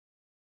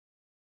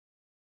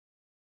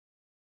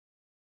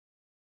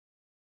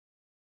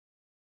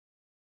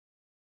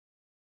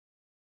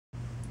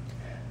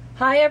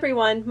Hi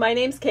everyone, my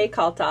name's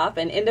Kalthoff,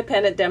 an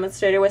independent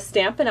demonstrator with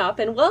Stampin' Up,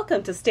 and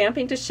welcome to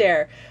Stamping to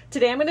Share.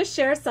 Today I'm going to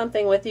share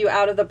something with you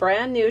out of the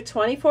brand new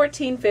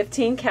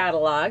 2014-15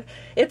 catalog.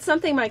 It's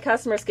something my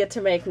customers get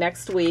to make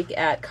next week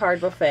at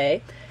Card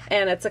Buffet,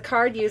 and it's a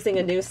card using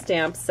a new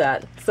stamp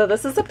set. So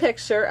this is a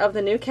picture of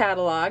the new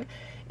catalog,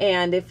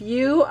 and if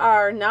you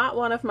are not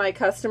one of my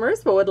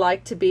customers but would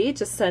like to be,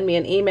 just send me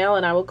an email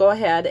and I will go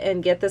ahead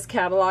and get this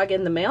catalog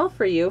in the mail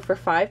for you for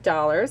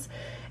 $5.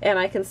 And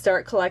I can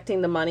start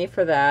collecting the money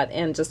for that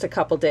in just a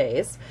couple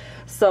days.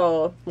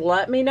 So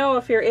let me know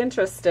if you're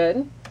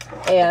interested,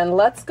 and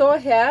let's go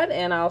ahead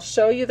and I'll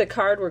show you the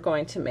card we're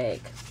going to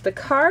make. The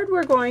card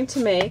we're going to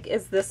make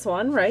is this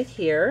one right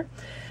here,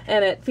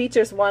 and it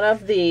features one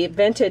of the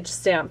vintage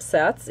stamp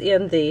sets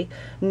in the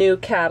new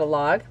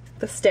catalog.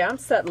 The stamp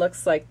set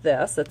looks like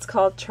this. It's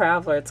called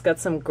Traveler. It's got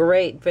some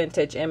great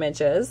vintage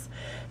images.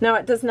 Now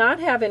it does not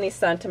have any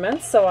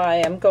sentiments, so I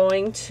am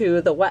going to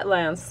the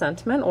Wetlands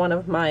sentiment, one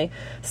of my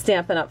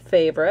Stampin' Up!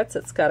 Favorites.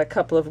 It's got a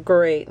couple of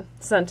great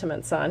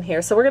sentiments on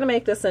here. So we're going to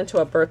make this into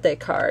a birthday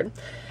card.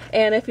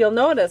 And if you'll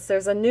notice,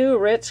 there's a new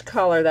rich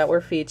color that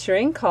we're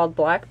featuring called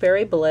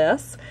Blackberry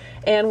Bliss.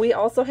 And we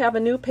also have a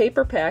new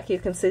paper pack. You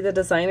can see the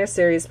Designer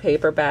Series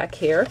paper back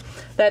here.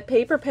 That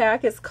paper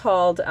pack is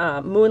called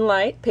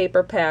Moonlight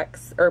Paper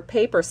Packs, or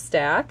Paper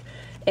Stack,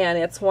 and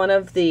it's one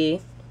of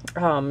the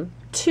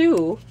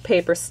two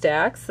paper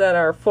stacks that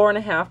are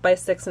 4.5 by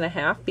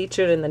 6.5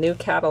 featured in the new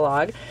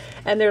catalog.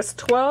 And there's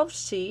 12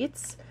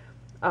 sheets,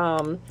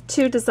 2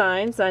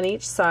 designs on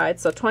each side,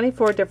 so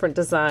 24 different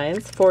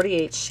designs,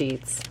 48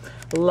 sheets.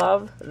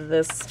 Love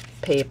this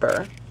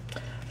paper.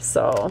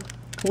 So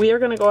we are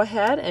going to go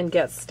ahead and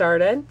get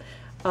started.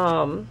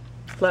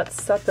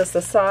 Let's set this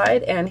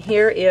aside, and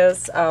here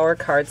is our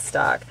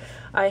cardstock.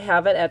 I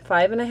have it at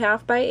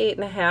 5.5 by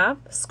 8.5,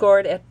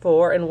 scored at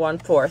 4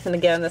 1/4. And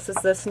again, this is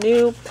this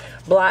new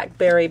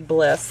Blackberry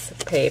Bliss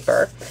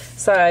paper.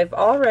 So I've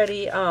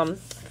already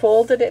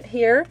folded it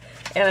here,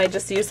 and I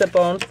just use a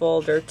bone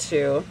folder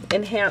to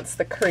enhance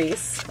the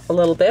crease a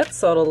little bit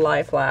so it'll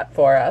lie flat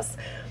for us.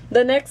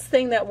 The next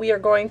thing that we are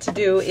going to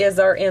do is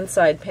our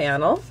inside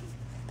panel.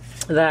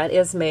 That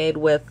is made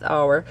with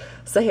our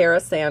Sahara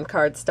Sand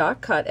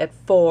cardstock cut at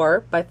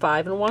 4 by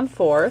 5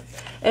 1/4.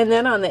 And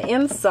then on the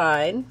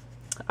inside,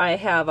 I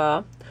have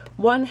a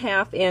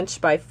 1/2 inch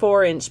by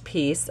 4 inch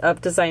piece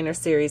of Designer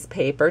Series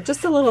paper,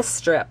 just a little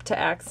strip to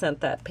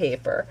accent that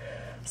paper.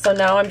 So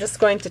now I'm just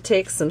going to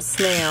take some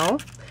snail,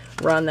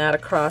 run that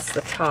across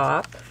the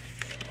top,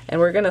 and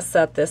we're going to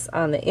set this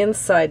on the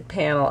inside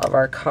panel of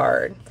our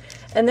card.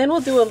 And then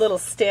we'll do a little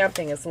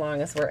stamping as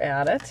long as we're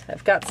at it.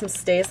 I've got some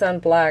Stays on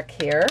Black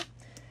here,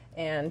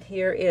 and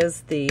here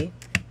is the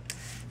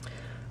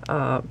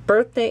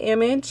birthday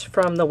image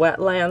from the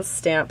Wetlands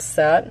stamp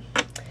set.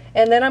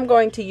 And then I'm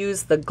going to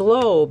use the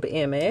globe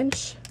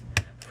image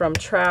from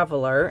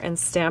Traveler and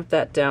stamp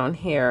that down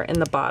here in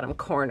the bottom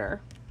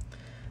corner.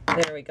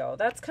 There we go.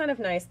 That's kind of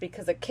nice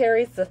because it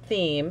carries the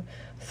theme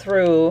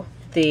through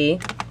the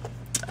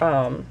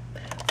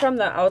from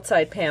the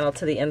outside panel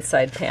to the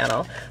inside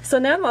panel. So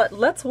now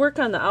let's work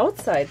on the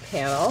outside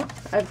panel.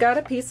 I've got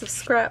a piece of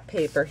scrap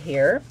paper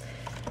here,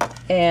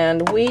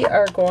 and we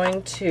are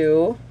going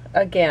to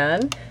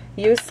again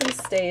use some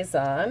Stays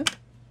On,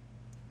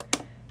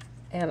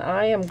 and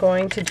I am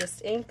going to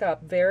just ink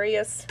up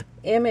various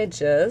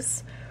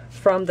images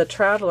from the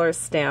Traveler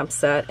stamp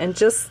set and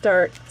just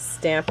start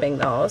stamping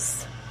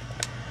those.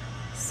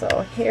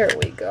 So here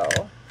we go.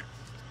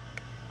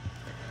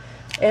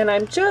 And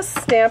I'm just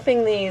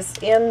stamping these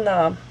in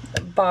the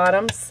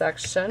bottom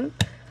section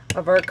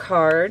of our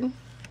card.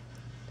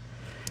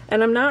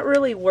 And I'm not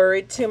really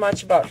worried too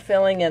much about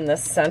filling in the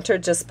center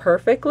just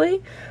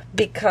perfectly,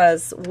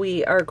 because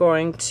we are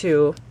going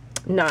to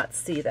not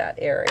see that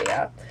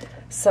area.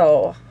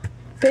 So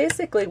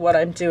basically what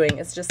I'm doing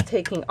is just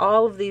taking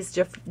all of these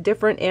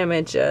different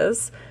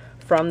images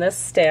from this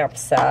stamp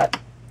set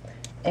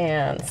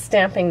and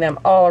stamping them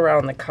all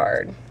around the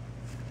card.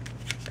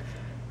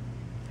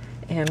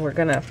 And we're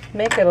going to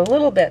make it a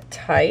little bit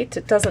tight.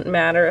 It doesn't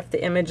matter if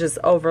the images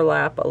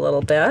overlap a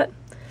little bit.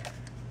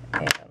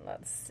 And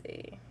let's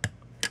see.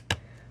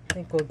 I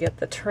think we'll get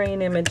the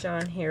train image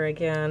on here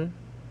again.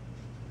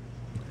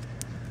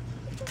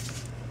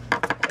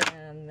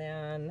 And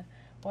then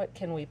what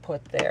can we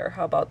put there?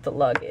 How about the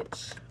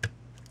luggage?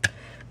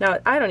 Now,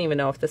 I don't even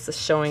know if this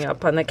is showing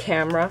up on the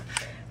camera.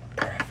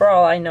 For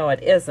all I know,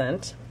 it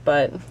isn't.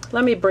 But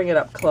let me bring it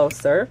up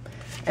closer,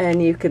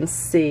 and you can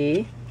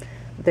see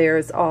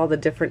there's all the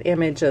different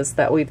images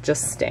that we've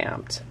just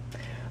stamped.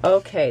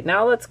 Okay,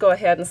 now let's go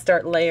ahead and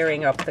start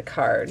layering up the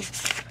card.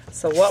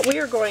 So what we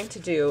are going to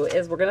do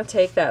is we're going to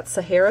take that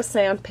Sahara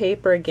Sand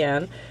paper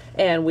again,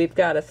 and we've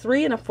got a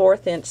 3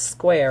 1/4 inch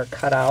square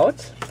cut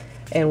out,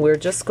 and we're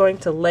just going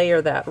to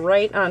layer that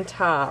right on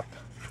top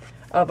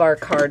of our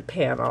card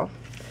panel.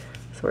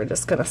 So we're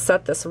just going to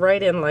set this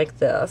right in like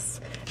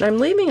this. And I'm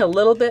leaving a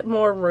little bit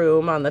more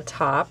room on the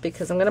top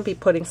because I'm going to be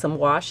putting some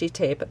washi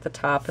tape at the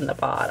top and the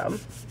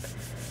bottom.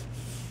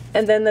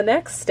 And then the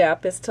next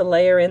step is to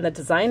layer in the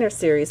Designer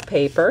Series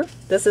paper.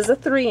 This is a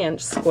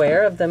 3-inch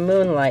square of the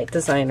Moonlight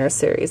Designer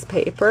Series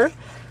paper.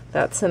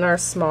 That's in our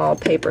small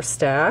paper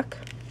stack.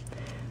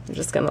 I'm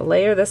just going to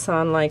layer this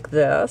on like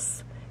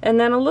this, and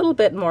then a little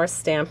bit more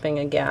stamping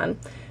again.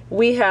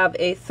 We have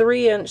a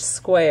 3-inch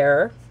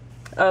square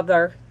of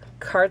our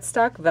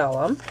cardstock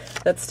vellum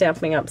that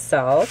Stampin' Up!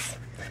 Sells,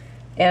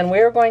 and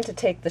we're going to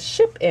take the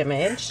ship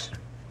image.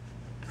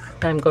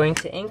 I'm going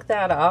to ink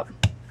that up,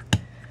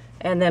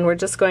 and then we're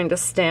just going to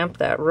stamp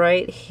that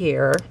right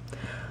here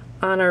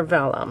on our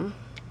vellum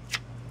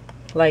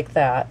like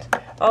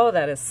that. Oh,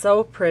 that is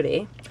so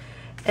pretty.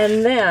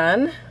 And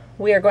then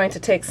we are going to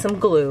take some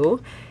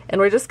glue,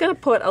 and we're just going to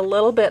put a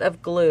little bit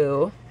of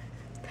glue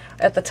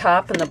at the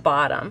top and the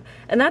bottom,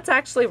 and that's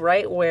actually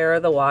right where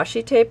the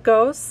washi tape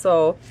goes,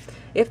 so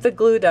if the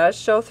glue does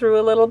show through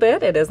a little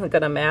bit, it isn't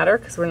going to matter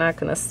because we're not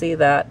going to see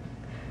that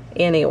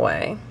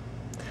anyway.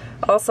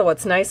 Also,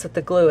 what's nice with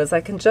the glue is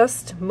I can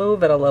just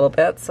move it a little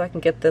bit so I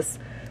can get this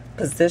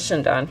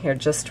positioned on here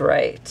just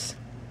right.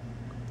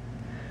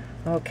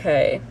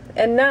 Okay,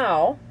 and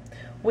now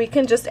we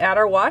can just add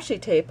our washi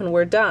tape and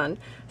we're done.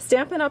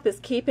 Stampin' Up! Is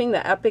keeping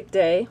the Epic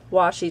Day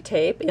washi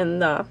tape in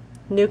the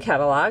new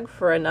catalog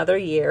for another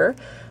year,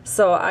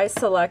 so I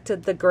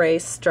selected the gray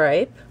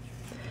stripe,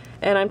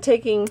 and I'm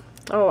taking,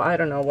 oh, I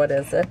don't know, what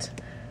is it,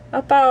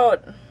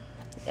 about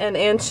 1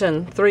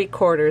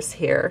 3/4 inches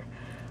here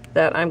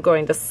that I'm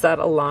going to set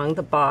along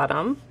the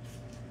bottom,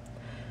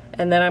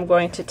 and then I'm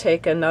going to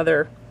take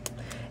another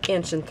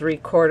 1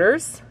 3/4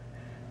 inches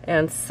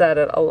and set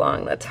it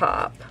along the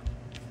top.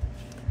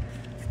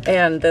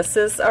 And this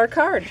is our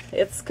card.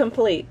 It's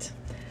complete.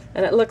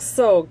 And it looks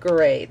so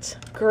great.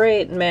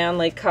 Great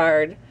manly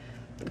card.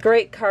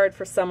 Great card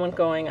for someone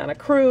going on a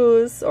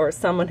cruise or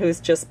someone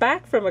who's just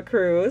back from a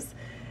cruise.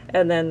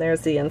 And then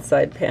there's the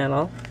inside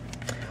panel.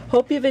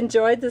 Hope you've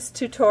enjoyed this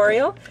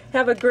tutorial.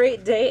 Have a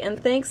great day, and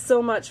thanks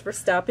so much for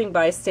stopping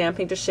by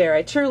Stamping to Share.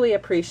 I truly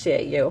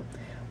appreciate you.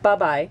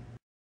 Bye-bye.